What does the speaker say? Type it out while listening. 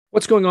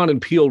What's going on in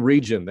Peel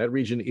region? That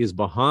region is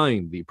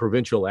behind the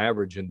provincial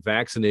average in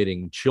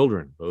vaccinating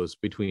children, those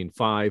between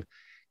 5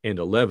 and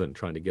 11,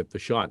 trying to get the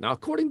shot. Now,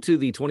 according to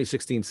the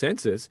 2016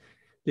 census,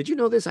 did you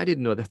know this? I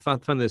didn't know that.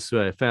 Found this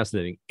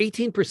fascinating.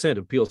 18%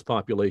 of Peel's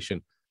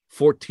population,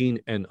 14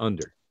 and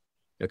under.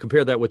 Now,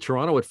 compare that with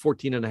Toronto at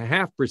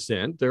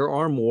 14.5%. There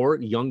are more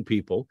young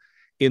people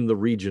in the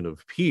region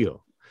of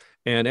Peel.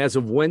 And as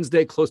of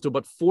Wednesday, close to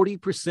about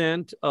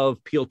 40%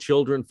 of Peel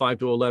children, 5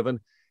 to 11,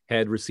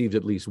 had received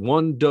at least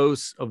one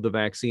dose of the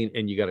vaccine.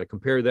 And you got to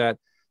compare that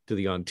to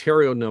the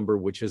Ontario number,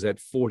 which is at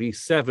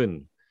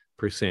 47%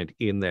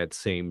 in that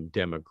same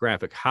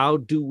demographic. How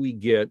do we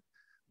get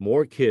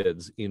more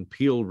kids in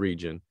Peel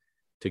region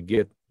to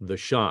get the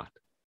shot?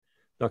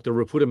 Dr.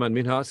 Rapudaman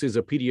Minhas is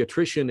a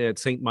pediatrician at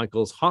St.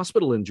 Michael's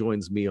Hospital and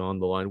joins me on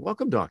the line.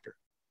 Welcome, doctor.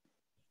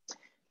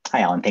 Hi,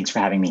 Alan. Thanks for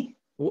having me.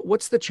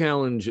 What's the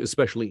challenge,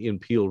 especially in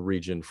Peel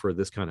region, for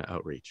this kind of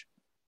outreach?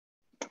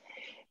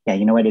 Yeah,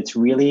 you know what? It's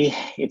really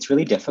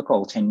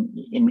difficult, and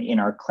in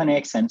our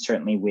clinics, and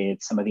certainly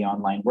with some of the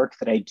online work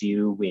that I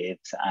do with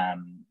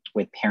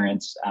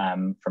parents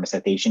from the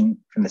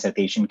South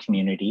Asian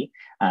community,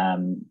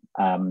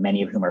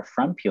 many of whom are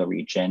from Peel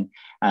region.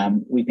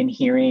 We've been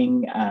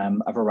hearing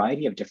a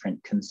variety of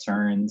different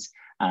concerns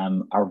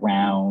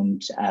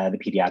around the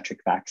pediatric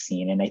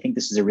vaccine, and I think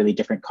this is a really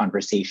different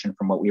conversation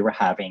from what we were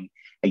having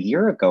a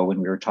year ago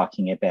when we were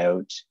talking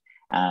about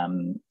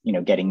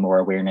getting more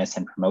awareness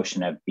and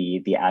promotion of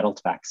the adult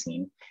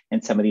vaccine.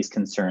 And some of these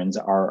concerns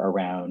are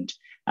around,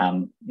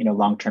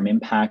 long-term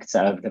impacts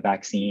of the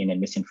vaccine and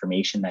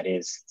misinformation that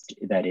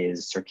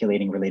is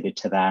circulating related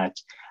to that.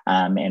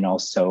 And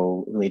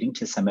also relating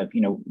to some of,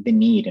 the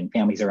need, and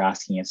families are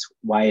asking us,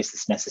 why is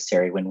this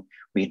necessary, when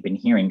we had been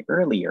hearing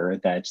earlier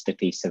that the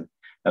face of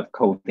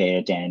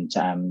COVID and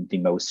the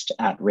most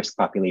at-risk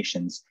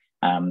populations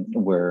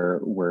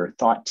were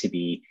thought to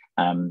be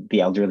the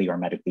elderly or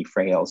medically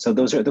frail. So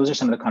those are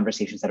some of the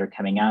conversations that are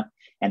coming up,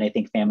 and I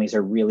think families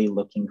are really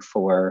looking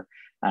for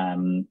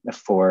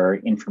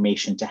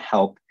information to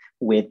help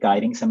with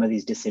guiding some of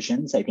these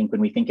decisions. I think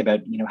when we think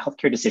about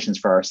healthcare decisions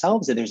for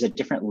ourselves, there's a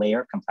different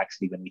layer of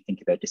complexity when we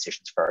think about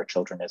decisions for our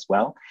children as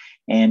well.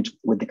 And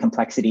with the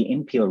complexity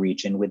in Peel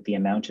region, with the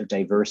amount of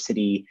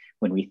diversity,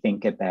 when we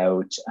think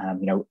about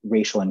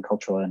racial and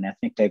cultural and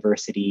ethnic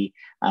diversity,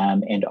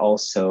 and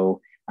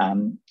also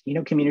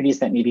communities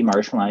that may be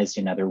marginalized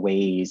in other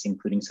ways,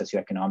 including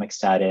socioeconomic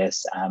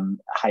status,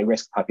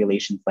 high-risk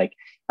populations, like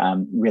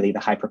really the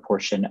high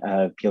proportion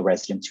of Peel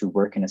residents who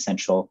work in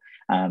essential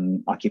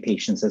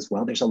occupations as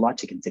well. There's a lot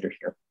to consider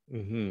here.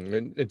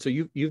 Mm-hmm. And so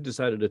you've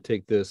decided to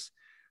take this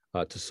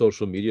to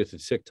social media, to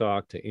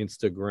TikTok, to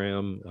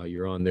Instagram.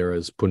 You're on there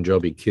as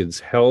Punjabi Kids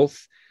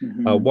Health.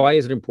 Mm-hmm. Why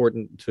is it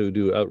important to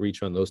do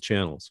outreach on those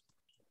channels?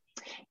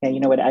 Yeah, you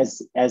know what?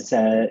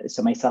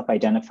 So myself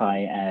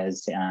identify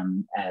as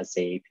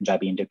a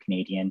Punjabi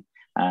Indo-Canadian,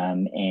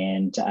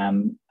 and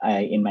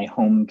in my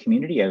home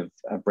community of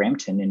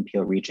Brampton in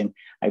Peel region,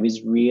 I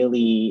was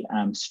really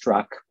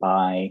struck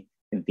by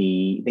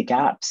the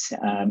gaps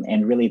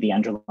and really the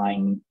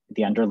underlying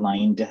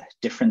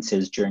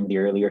differences during the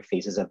earlier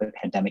phases of the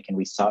pandemic, and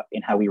we saw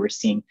in how we were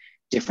seeing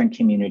different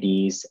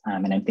communities,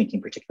 and I'm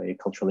thinking particularly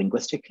cultural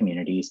linguistic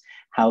communities,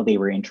 how they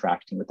were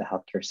interacting with the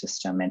healthcare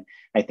system. And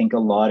I think a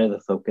lot of the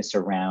focus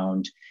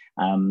around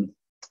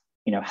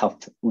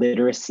health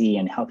literacy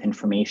and health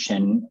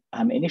information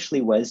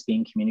initially was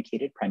being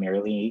communicated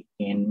primarily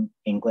in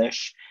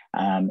English,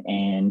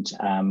 and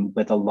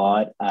with a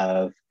lot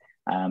of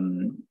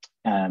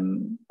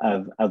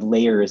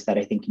layers that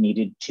I think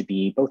needed to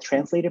be both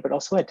translated but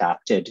also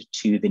adapted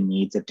to the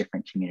needs of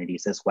different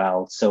communities as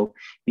well. So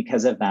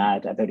because of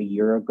that, about a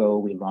year ago,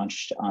 we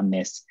launched on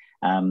this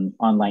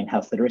online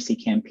health literacy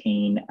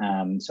campaign.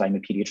 So I'm a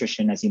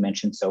pediatrician, as you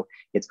mentioned, so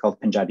it's called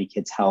Punjabi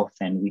Kids Health,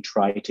 and we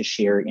try to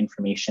share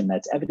information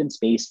that's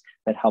evidence-based,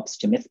 that helps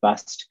to myth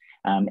bust,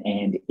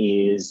 and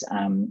is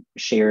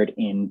shared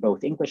in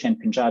both English and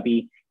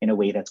Punjabi in a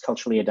way that's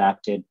culturally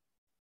adapted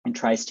and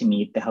tries to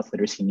meet the health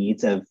literacy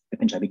needs of the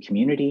Punjabi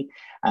community.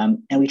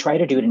 And we try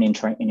to do it in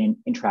an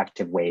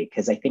interactive way,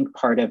 because I think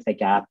part of the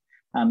gap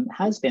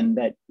has been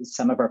that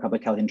some of our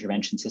public health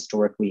interventions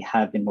historically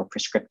have been more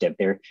prescriptive.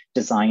 They're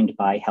designed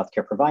by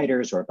healthcare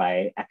providers or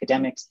by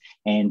academics.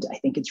 And I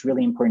think it's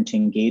really important to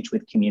engage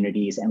with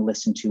communities and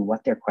listen to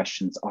what their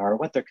questions are,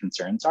 what their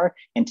concerns are,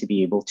 and to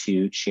be able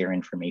to share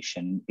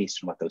information based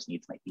on what those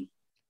needs might be.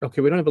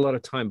 Okay, we don't have a lot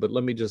of time, but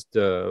let me just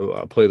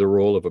play the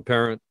role of a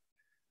parent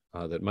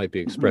that might be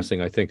expressing,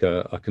 mm-hmm. I think,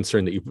 a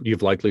concern that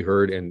you've likely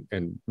heard,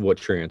 and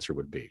what your answer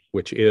would be,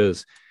 which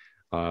is,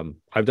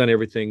 I've done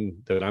everything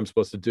that I'm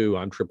supposed to do.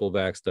 I'm triple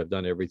vaxxed. I've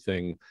done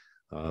everything.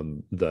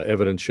 The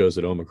evidence shows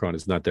that Omicron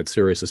is not that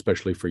serious,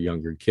 especially for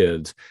younger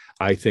kids.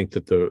 I think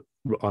that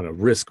on a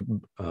risk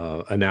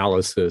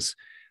analysis,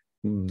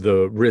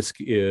 the risk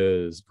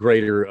is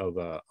greater of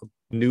a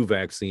new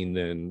vaccine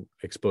than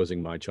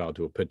exposing my child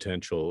to a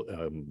potential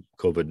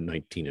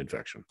COVID-19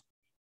 infection.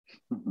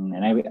 Mm-hmm.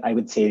 And I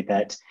would say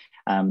that,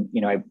 I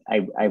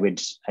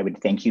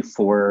would thank you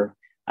for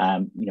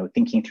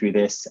thinking through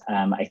this,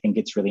 I think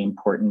it's really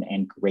important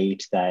and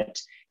great that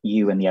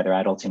you and the other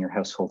adults in your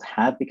household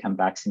have become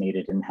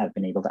vaccinated and have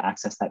been able to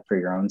access that for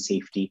your own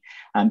safety.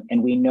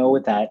 And we know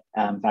that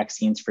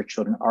vaccines for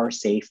children are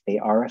safe, they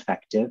are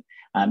effective,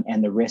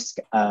 and the risk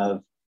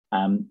of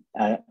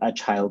a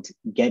child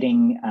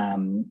getting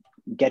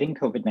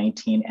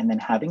COVID-19 and then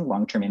having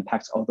long-term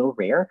impacts, although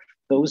rare,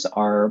 those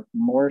are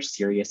more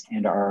serious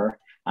and are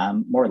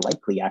more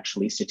likely,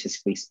 actually,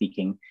 statistically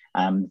speaking,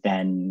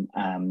 than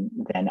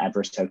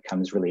adverse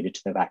outcomes related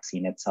to the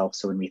vaccine itself.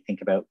 So when we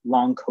think about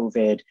long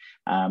COVID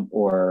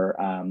or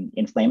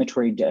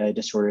inflammatory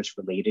disorders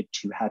related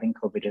to having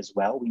COVID as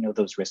well, we know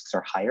those risks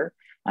are higher.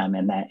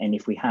 And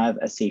if we have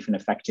a safe and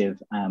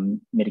effective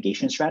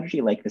mitigation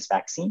strategy like this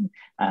vaccine,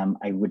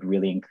 I would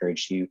really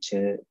encourage you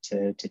to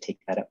take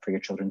that up for your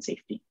children's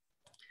safety.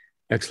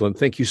 Excellent.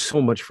 Thank you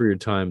so much for your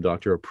time,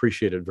 Doctor.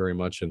 Appreciate it very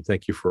much. And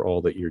thank you for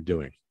all that you're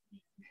doing.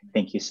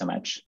 Thank you so much.